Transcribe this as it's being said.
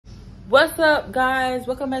What's up, guys?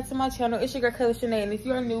 Welcome back to my channel. It's your girl kaylaashanae, and if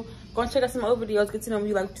you are new, go and check out some other videos. Get to know me.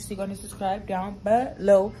 You like to see, go and subscribe down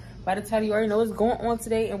below. By the title, you already know what's going on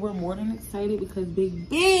today, and we're more than excited because Big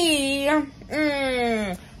B,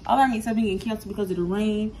 all our meets have been getting canceled because of the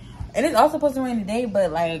rain, and it's also supposed to rain today,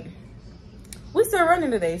 but like we still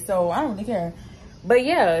running today, so I don't really care. But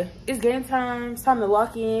yeah, it's game time. It's time to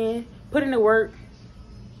lock in, put in the work.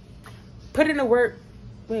 Wait,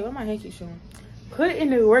 why my hand keep showing? Put in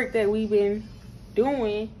the work that we've been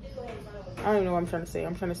doing. I don't even know what I'm trying to say.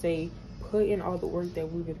 I'm trying to say put in all the work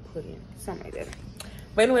that we've been putting. Something like that.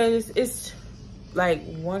 But anyways, it's like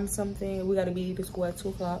 1 something. We gotta be to school at 2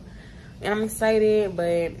 o'clock. And I'm excited,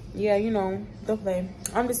 but yeah, you know, don't play.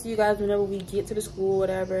 I'm gonna see you guys whenever we get to the school,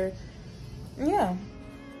 whatever. Yeah.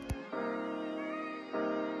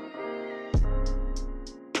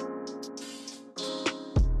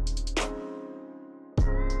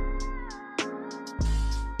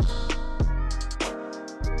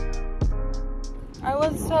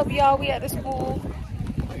 Alright, what's up, y'all? We at the school.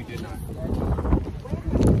 No, you did not.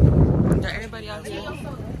 Got everybody out here.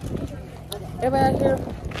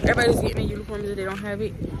 Everybody's getting their uniforms if they don't have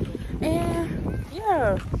it. And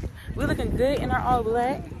yeah, we're looking good in our all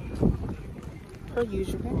black, per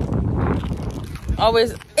usual.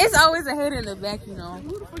 It's always a head in the back, you know.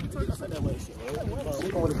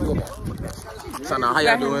 So now, how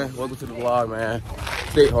y'all doing? Welcome to the vlog, man.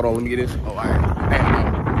 Stay, hold on, let me get this. Oh, all right.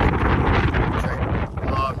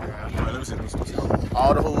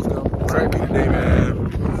 All the hoes go. Track me today,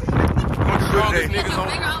 man. Strongest niggas on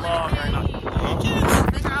the vlog right now.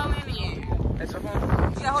 They're all in here. That's your phone?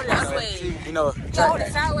 You gotta hold it this way. You know, You gotta hold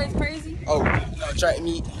it sideways, crazy. oh, track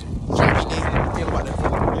me. Feel about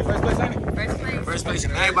that. You first place, ain't it? First place.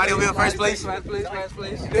 Everybody over here first place. First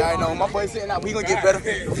place. Yeah, I know. My boy sitting out. We gonna get better.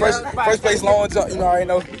 First place long jump. You know, I already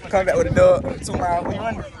know. Come back with a dub. 2 miles. What you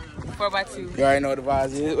running? 4x2. You already know what the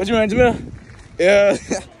vibes is. What you running, Jamil? Yeah.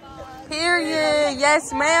 Period.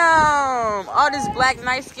 Yes, ma'am. All this black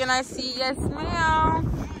nice skin I see. Yes,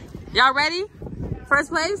 ma'am. Y'all ready?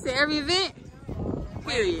 First place to every event.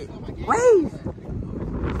 Period. Wave.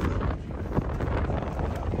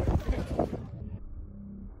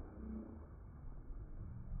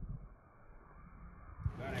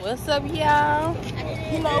 What's up, y'all?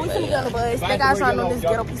 You know, we finna get on the bus. They got something on this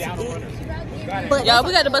ghetto piece of it. But Y'all,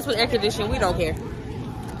 we got the bus with air conditioning. We don't care.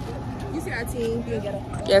 you see our team being ghetto.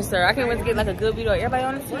 Yes, sir. I can't wait to get like a good video of everybody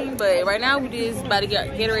on the team. But right now, we just about to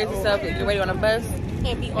get Gatorade and stuff and get ready on the bus.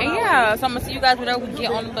 And yeah, so I'm gonna see you guys whenever we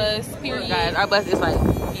get on the bus. Period. Guys, our bus is like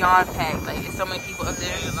beyond packed. Like, there's so many people up there.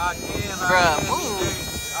 Bruh, move.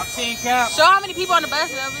 I'm team cap. Show how many people on the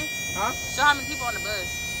bus, Melvin. Huh? Show how many people on the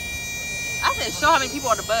bus. I said show how many people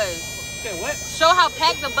on the bus. Okay, what? Show how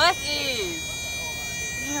packed the bus is.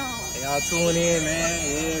 Damn. Y'all tune in, man.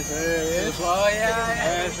 Yes, sir. Yes. Oh, yeah.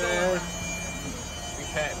 Yes, sir.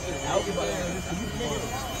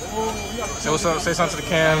 Say what's up. Say something to the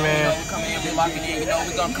cam, man. We come in, we locking in. You know,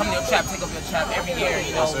 we gonna come to your trap, take up your trap every year.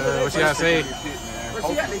 You know. Yes, sir. What you gotta say?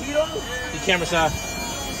 You camera shy.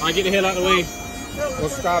 I'll get the hell out of the way. Go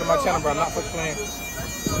subscribe to my channel, bro. I'm not fucking playing.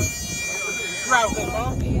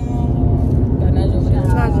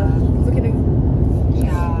 Look at it.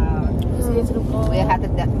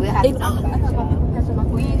 We'll have to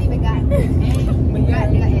we ain't even got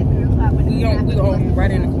We don't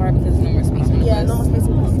ride in the car because there's no more space on the bus. No more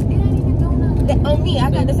space. On me, I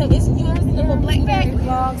got the same issue. You ever seen the little black bag?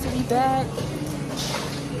 Vlog, so we back.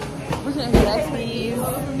 We're gonna relax, please.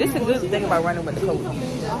 This is a good thing about running with the coat.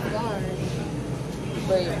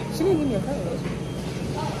 But she didn't give me a coat.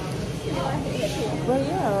 But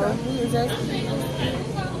yeah, we is actually.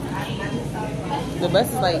 The bus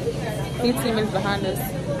is like 15 minutes behind us,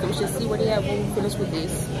 so we should see where they at when we finish with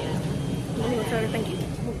this. Thank you.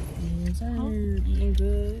 Yes, sir. Eating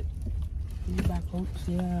good. We back, folks.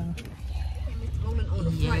 Yeah. on the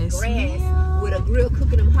front Yes, grass with a grill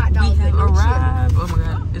cooking them hot dogs. We have arrived. Oh my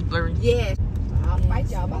god, it's blurry. Yes. I'll fight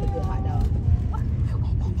y'all about a good hot dog.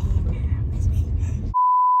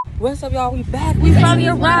 What's up, y'all? We back. We finally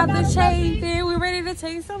arrived at Chafin. We ready to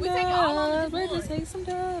take some dubs. Ready to take some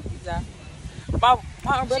dubs. Yeah. My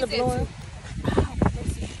umbrella blowing.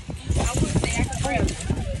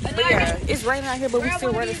 But yeah, it's raining out here, but we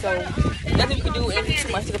still running, so nothing we can do ain't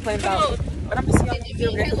too much to complain about. But I'm just seeing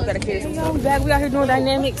if we gotta carry some. We back. We out here doing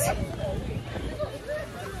dynamics.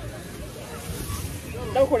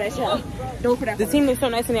 Don't pour that shot. Don't pour that. The team looks so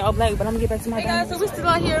nice in their all black, but I'm gonna get back to my dynamics. Hey guys, so we still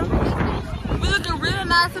out here. We looking real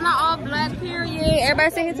nice in our all black period.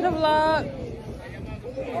 Everybody say here to the vlog.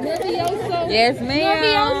 Yes,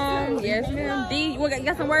 ma'am. Yes, ma'am. D, you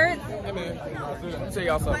got some words? Hey, man. Let me tell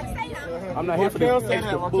y'all something. I'm not here for the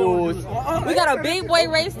extra bulls. We got a big boy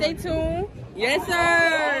race. Stay tuned. Yes, Why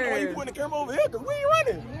sir. you putting the camera over here? Cause we ain't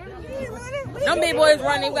running. Them big boys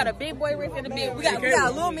running. We got a big boy race and a big. We got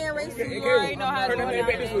a little man race too. You already know how to do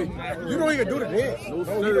it. You don't even do the dance. No,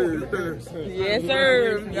 sir. Yes,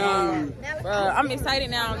 sir. Y'all. I'm excited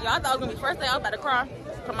now. Y'all, I thought it was gonna be first day. I was about to cry.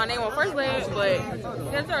 Put my name on first leg, but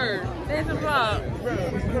yes, sir. Say it to the vlog.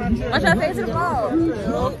 What y'all say to the vlog?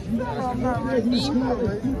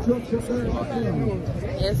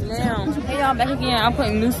 Yes, ma'am. Hey, y'all, back again. I'm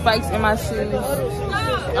putting new spikes in my shoes.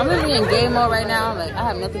 I'm really in game mode right now. Like, I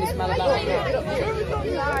have nothing to smell about right now.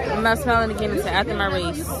 I'm not smelling again until after my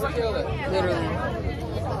race. Literally.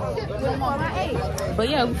 But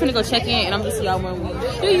yeah, we're finna go check in, and I'm gonna see y'all when we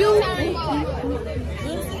do you.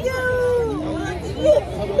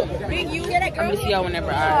 I'm gonna see y'all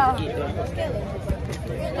whenever I get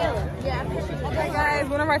there. Okay, guys,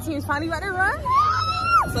 one of our teams finally about to run.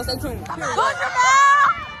 So stay tuned. Go, Jamal!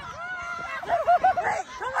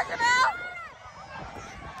 Come on, Jamal!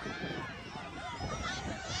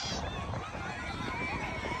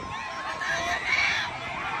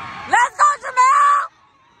 Let's go, Jamal!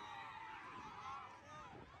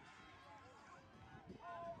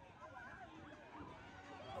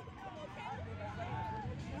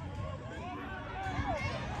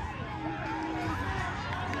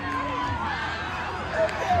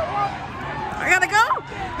 I gotta go!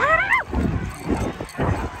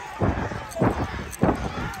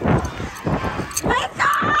 Let's go!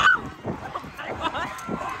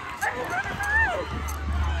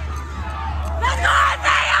 Let's go,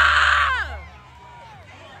 Isaiah!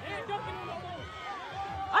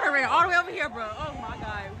 I done ran all the way over here, bro. Oh my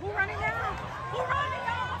God. Who running now? Who running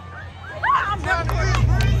now?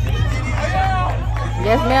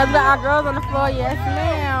 Yes, ma'am. We got our girls on the floor. Yes,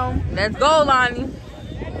 ma'am. Let's go, Lonnie.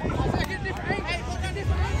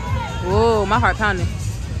 Whoa, my heart pounding.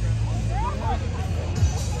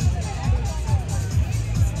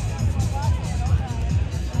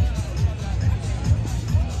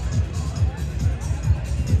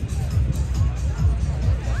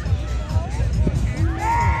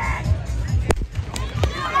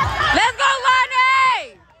 Let's go,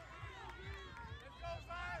 Lonnie!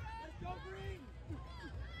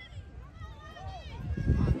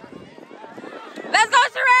 Let's go,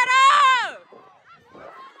 Sharetta!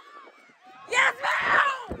 Yes, ma'am!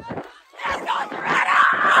 Let's go, Sharetta!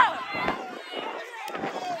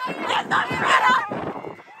 Let's go, Sharetta!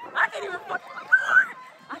 I can't even fucking record!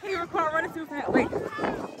 I can't even record running too fast. Wait.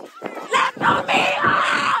 Let's go, Mia!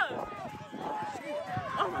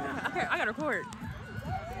 Oh my God, okay, I gotta record.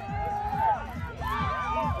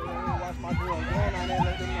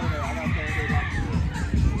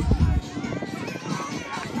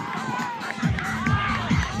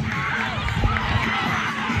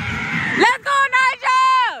 Let's go,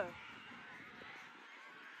 Nigel!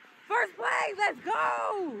 First place, let's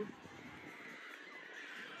go!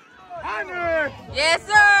 Honor! Yes,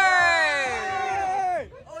 sir!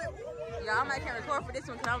 Y'all, I might can't record for this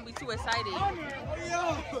one because I'm gonna be too excited.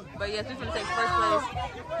 But yes, we're gonna take first place.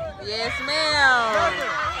 Yes, ma'am!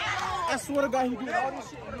 I swear to God, he did all this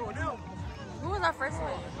shit. Who was our first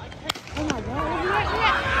one? Oh my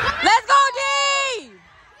God. Let's go, D!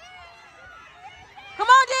 Come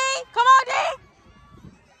on, D! Come on, D!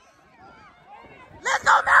 Let's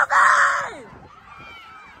go, Melvin!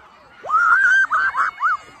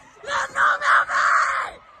 Let's go,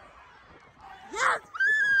 Melvin! Yes!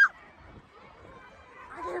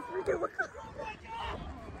 I can't freaking record.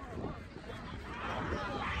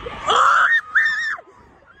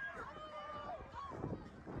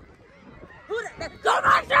 Go,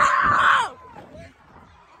 Marshall!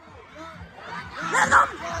 Let's go!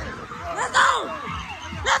 Let's go!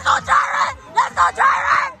 Let's go, Jared! Let's go,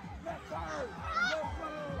 Jared!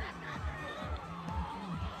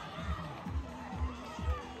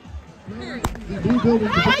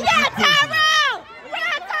 Yeah, Tyrell!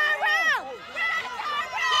 Yeah, Tyrell!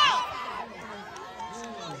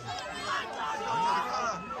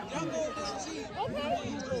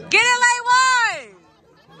 Get it, late one!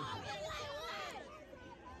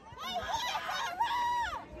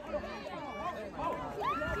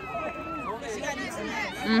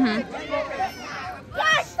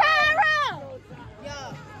 Yes, Tyrell!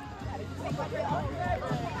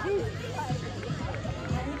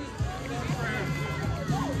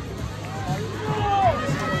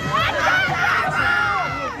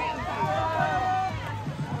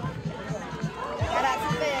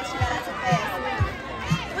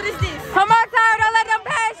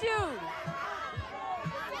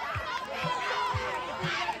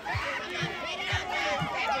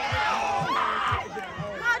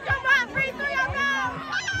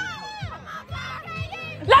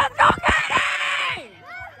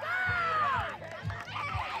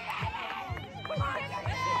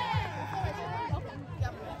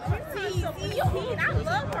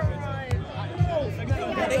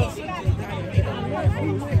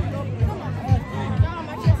 Let's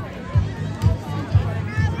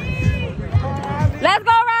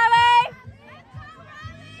go, Riley!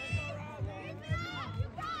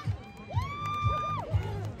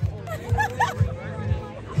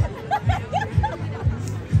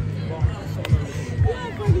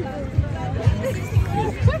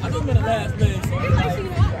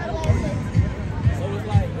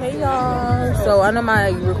 Hey y'all. So I know my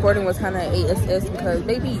recording was kind of ASS because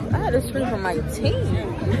baby, I had a screen from my team.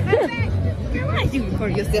 Why you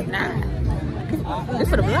record yourself now? This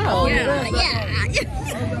for the vlog. Yeah.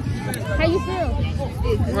 How you feel?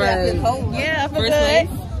 Right. Yeah, I feel First good. place.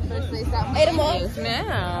 Ate them up. Yes, ma'am.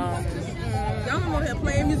 Y'all over here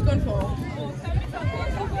playing music on the phone.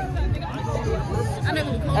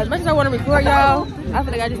 As much as I want to record y'all, I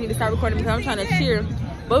feel like I just need to start recording because I'm trying to cheer.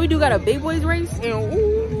 But we do got a big boys race and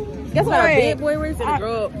ooh, guess what? A big boy race and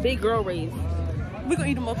a big girl race. We gonna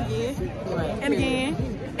eat them up again, Right. and again,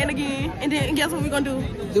 and again, and then guess what we gonna do?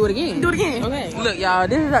 Do it again. Do it again. Okay. Look, y'all,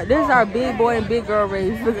 this is our big boy and big girl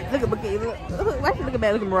race. Look at Bookie. Look, why she looking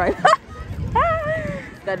back? Look at me right.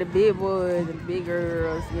 Got the big boys and big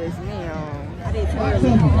girls. Yes, ma'am. I didn't tell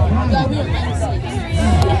you.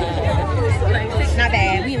 Not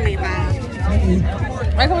bad. We win fine.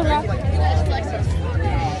 Right, come on, y'all.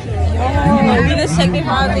 Oh, we just checked it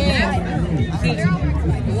out there.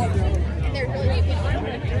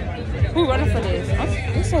 Who running for this?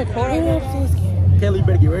 It's so cold. Kelly, you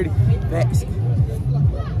better get ready. Facts.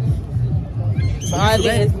 So I think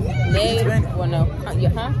it's Nate. Well, no. Yeah,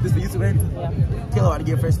 huh? This for YouTube, ain't it? Yeah. Kelly ought to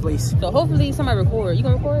get first place. So hopefully somebody record. You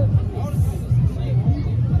gonna record?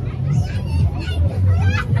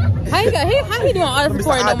 How he doing all this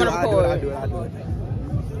recording? Don't want to record. I do it.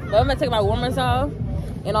 But I'm gonna take my warmers off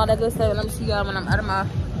and all that good stuff, and I'm gonna see y'all when I'm out of my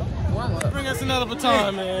warm up. Bring us another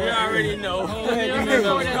baton, man. We already know.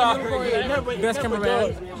 Best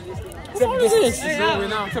cameraman. What is this? It's over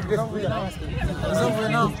now. It's over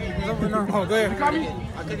now. Oh, go ahead. I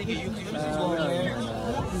couldn't hear you.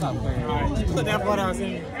 Put that butt on.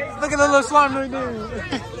 Look at the little slimy dude.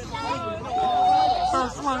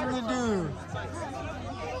 Slimy dude.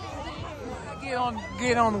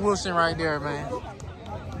 Get on the Wilson right there, man.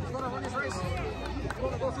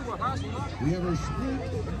 We have our sprint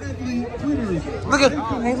medley winners. Look at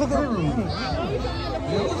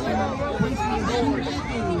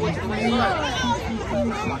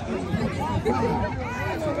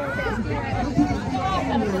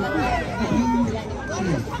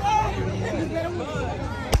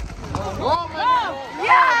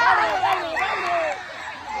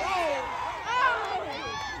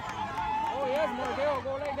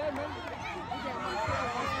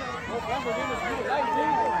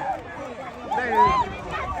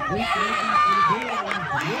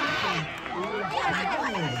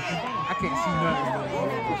I can't see nothing.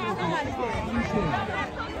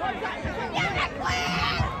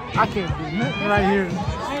 I can't do nothing right here.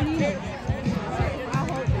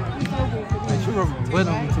 You're rubbing wet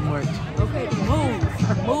on me too much. Okay, move.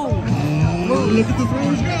 Look at the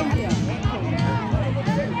throwers go.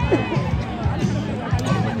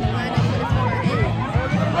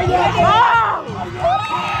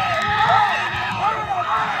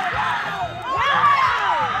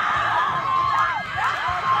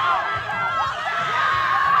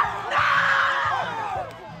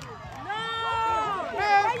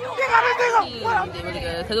 Really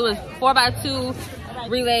good because it was 4x2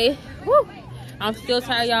 relay. Woo. I'm still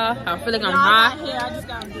tired, y'all. I feel like I'm high. I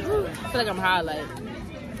feel like I'm high, like.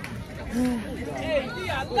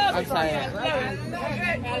 I'm tired. I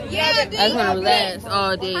just want to relax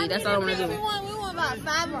all day. That's all I want to do. We won about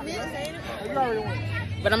 5 minutes.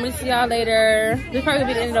 But I'm gonna see y'all later. This probably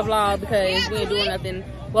gonna be the end of the vlog because we ain't doing nothing.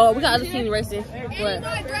 Well, we got other teams racing. But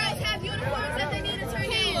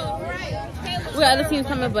we got other teams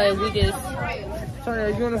coming, but we just. Turn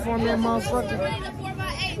that uniform in, motherfucker.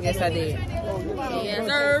 Yes, I did. Yes,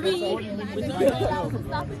 sir. Get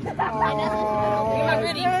my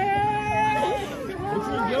gritty.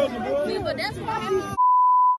 But that's what happened.